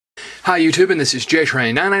Hi YouTube, and this is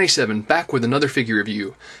JTrain997 back with another figure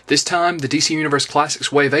review. This time, the DC Universe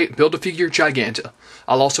Classics Wave 8 Build-A-Figure Giganta.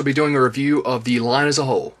 I'll also be doing a review of the line as a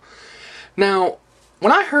whole. Now,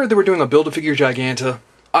 when I heard they were doing a Build-A-Figure Giganta,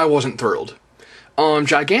 I wasn't thrilled.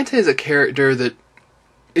 Giganta is a character that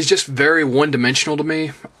is just very one-dimensional to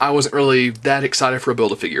me. I wasn't really that excited for a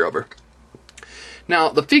Build-A-Figure of her. Now,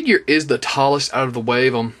 the figure is the tallest out of the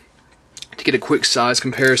wave. To get a quick size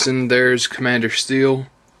comparison, there's Commander Steel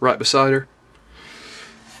right beside her.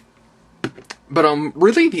 But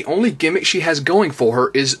really the only gimmick she has going for her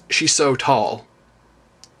is she's so tall.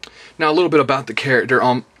 Now a little bit about the character.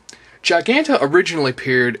 Giganta originally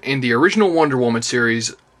appeared in the original Wonder Woman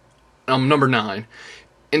series, number 9.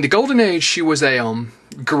 In the Golden Age, she was a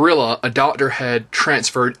gorilla a doctor had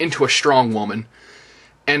transferred into a strong woman,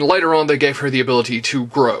 and later on they gave her the ability to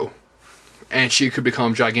grow, and she could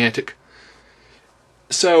become gigantic.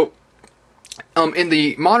 So in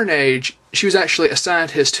the modern age, she was actually a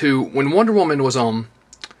scientist who, when Wonder Woman was, I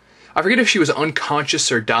forget if she was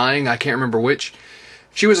unconscious or dying, I can't remember which.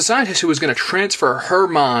 She was a scientist who was going to transfer her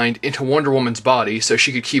mind into Wonder Woman's body so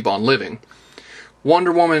she could keep on living.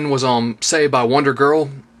 Wonder Woman was, saved by Wonder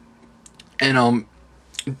Girl, and,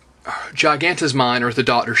 Giganta's mind, or the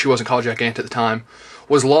doctor, she wasn't called Giganta at the time,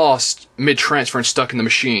 was lost mid-transfer and stuck in the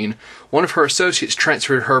machine. One of her associates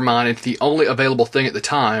transferred her mind into the only available thing at the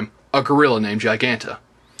time, a gorilla named Giganta.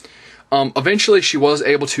 Eventually she was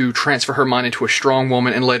able to transfer her mind into a strong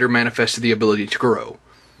woman and later manifested the ability to grow.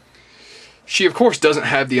 She of course doesn't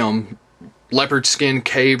have the leopard skin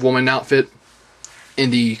cave woman outfit.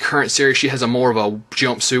 In the current series she has a more of a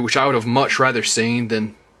jumpsuit, which I would have much rather seen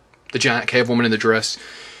than the giant cave woman in the dress.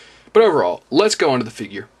 But overall, let's go on to the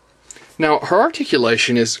figure. Now her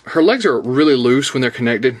articulation is, her legs are really loose when they're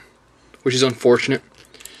connected, which is unfortunate.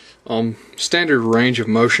 Standard range of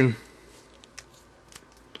motion.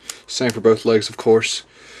 Same for both legs, of course.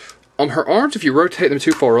 Her arms, if you rotate them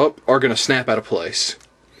too far up, are going to snap out of place.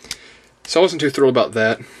 So I wasn't too thrilled about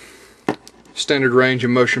that. Standard range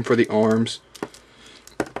of motion for the arms.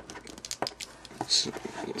 So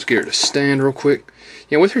let's get her to stand real quick.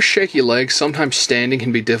 Yeah, with her shaky legs, sometimes standing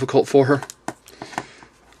can be difficult for her.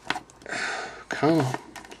 Come on.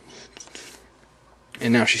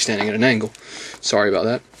 And now she's standing at an angle. Sorry about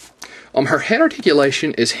that. Her head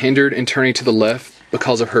articulation is hindered in turning to the left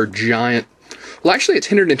because of her giant... Well, actually, it's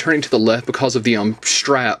hindered in turning to the left because of the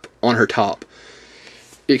strap on her top.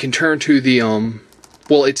 It can turn to the...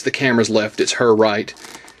 Well, it's the camera's left. It's her right.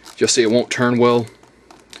 You'll see it won't turn well.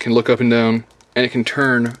 It can look up and down. And it can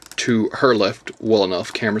turn to her left well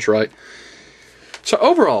enough. Camera's right. So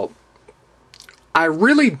overall, I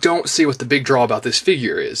really don't see what the big draw about this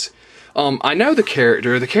figure is. I know the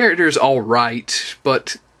character. The character is alright,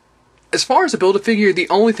 but as far as a Build-A-Figure, the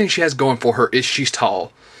only thing she has going for her is she's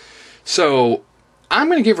tall. So, I'm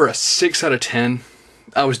going to give her a 6 out of 10.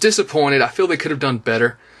 I was disappointed. I feel they could have done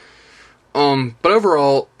better. But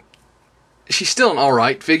overall, she's still an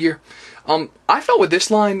alright figure. I felt with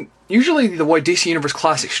this line, usually the way DC Universe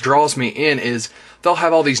Classics draws me in is they'll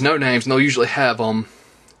have all these no-names, and they'll usually have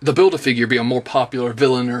the Build-A-Figure be a more popular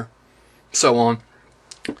villain or so on.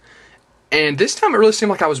 And this time it really seemed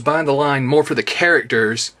like I was buying the line more for the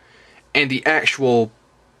characters, and the actual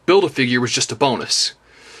Build-A-Figure was just a bonus.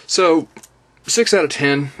 So, 6 out of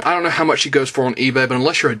 10. I don't know how much she goes for on eBay, but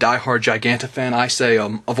unless you're a die-hard Giganta fan, I say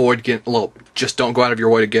avoid getting, well, just don't go out of your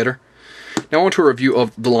way to get her. Now on to a review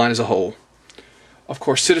of the line as a whole. Of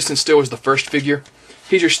course, Citizen Steel is the first figure.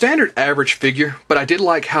 He's your standard average figure, but I did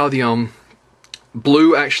like how the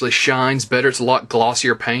blue actually shines better. It's a lot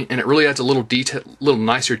glossier paint, and it really adds a little detail, little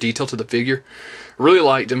nicer detail to the figure. I really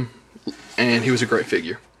liked him, and he was a great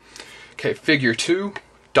figure. Okay, figure 2,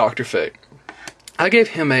 Dr. Fate. I gave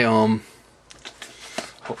him a,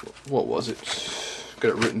 what was it? Got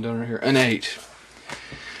it written down right here. An 8.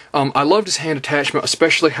 I loved his hand attachment,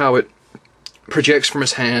 especially how it projects from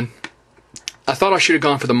his hand. I thought I should have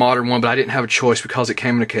gone for the modern one, but I didn't have a choice because it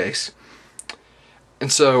came in a case.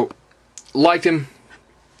 And so, liked him.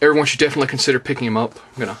 Everyone should definitely consider picking him up.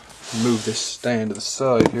 I'm going to move this stand to the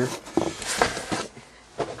side here.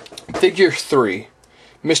 Figure 3.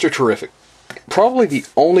 Mr. Terrific. Probably the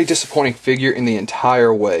only disappointing figure in the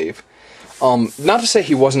entire wave. Not to say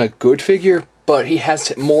he wasn't a good figure, but he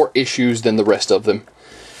has more issues than the rest of them.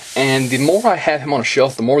 And the more I have him on a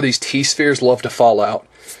shelf, the more these T-spheres love to fall out.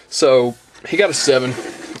 So, he got a 7,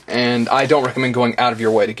 and I don't recommend going out of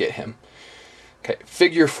your way to get him. Okay,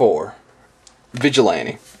 figure 4.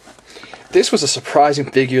 Vigilante. This was a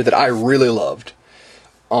surprising figure that I really loved.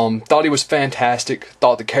 Thought he was fantastic.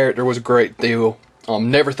 Thought the character was a great deal.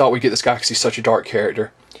 Never thought we'd get this guy because he's such a dark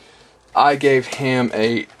character. I gave him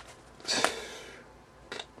a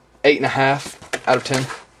 8.5 out of 10.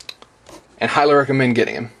 And highly recommend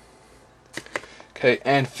getting him. Okay,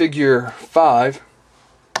 and figure 5,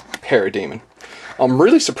 Parademon.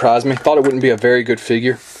 Really surprised me. Thought it wouldn't be a very good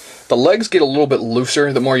figure. The legs get a little bit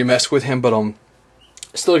looser the more you mess with him, but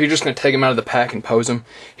still, if you're just going to take him out of the pack and pose him,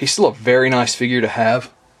 he's still a very nice figure to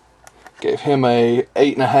have. Gave him a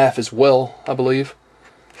 8.5 as well, I believe.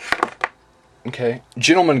 Okay,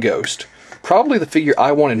 Gentleman Ghost. Probably the figure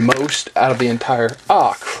I wanted most out of the entire...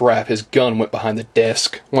 Ah, crap, his gun went behind the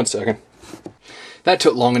desk. 1 second. That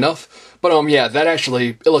took long enough. But, yeah, that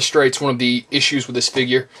actually illustrates one of the issues with this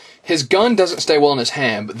figure. His gun doesn't stay well in his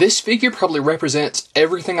hand, but this figure probably represents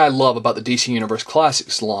everything I love about the DC Universe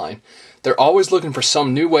Classics line. They're always looking for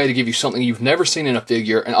some new way to give you something you've never seen in a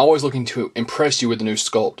figure, and always looking to impress you with a new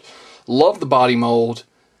sculpt. Love the body mold.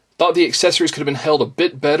 Thought the accessories could have been held a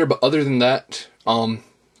bit better, but other than that,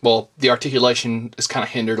 well, the articulation is kind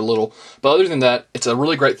of hindered a little. But other than that, it's a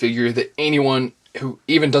really great figure that anyone who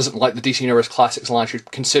even doesn't like the DC Universe Classics line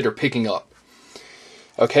should consider picking up.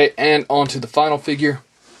 Okay, and on to the final figure,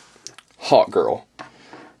 Hawk Girl.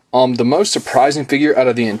 The most surprising figure out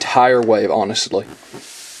of the entire wave, honestly.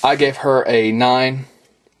 I gave her a 9.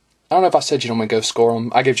 I don't know if I said Gentleman Ghost score.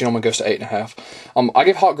 I gave Gentleman Ghost a 8.5. I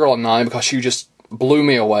gave Hawk Girl a 9 because she just blew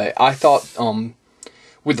me away. I thought,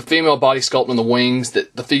 with the female body sculpt on the wings,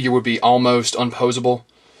 that the figure would be almost unposable.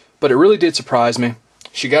 But it really did surprise me.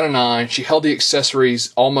 She got a 9. She held the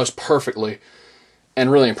accessories almost perfectly,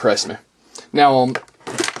 and really impressed me. Now,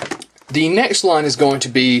 the next line is going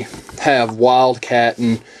to have Wildcat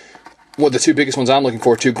and the two biggest ones I'm looking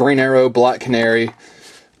forward to, Green Arrow, Black Canary.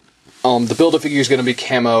 The Build-A figure is going to be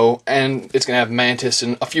Camo, and it's going to have Mantis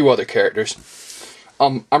and a few other characters.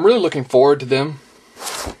 I'm really looking forward to them.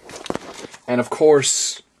 And of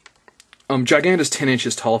course, Giganta's 10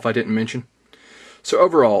 inches tall, if I didn't mention. So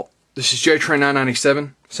overall, this is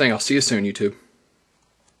JTrain997 saying I'll see you soon, YouTube.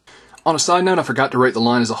 On a side note, I forgot to rate the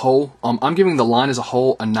line as a whole. I'm giving the line as a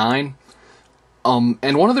whole a 9.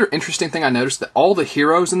 And one other interesting thing I noticed, that all the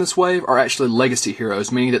heroes in this wave are actually legacy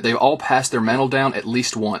heroes, meaning that they've all passed their mantle down at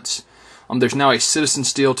least once. There's now a Citizen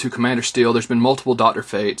Steel to Commander Steel. There's been multiple Dr.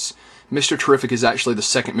 Fates. Mr. Terrific is actually the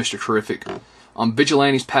second Mr. Terrific.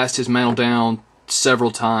 Vigilante's passed his mantle down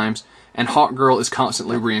several times, and Hawk Girl is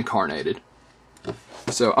constantly reincarnated.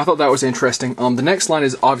 So I thought that was interesting. The next line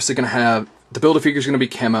is obviously going to have, the Build-A-Figure is going to be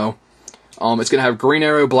Camo. It's going to have Green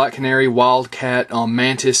Arrow, Black Canary, Wildcat,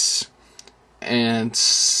 Mantis, and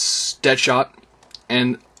Deadshot,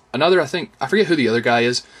 and another, I forget who the other guy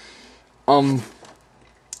is.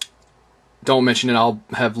 Don't mention it, I'll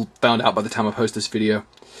have found out by the time I post this video.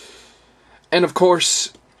 And of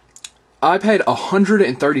course, I paid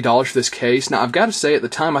 $130 for this case. Now, I've got to say, at the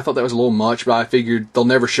time I thought that was a little much, but I figured they'll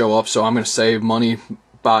never show up, so I'm going to save money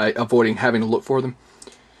by avoiding having to look for them.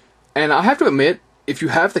 And I have to admit, if you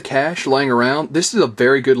have the cash laying around, this is a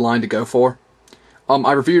very good line to go for.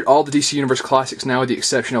 I reviewed all the DC Universe Classics now with the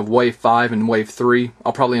exception of Wave 5 and Wave 3.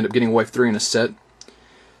 I'll probably end up getting Wave 3 in a set.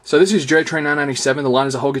 So this is JTrain997. The line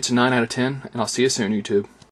as a whole gets a 9 out of 10, and I'll see you soon, YouTube.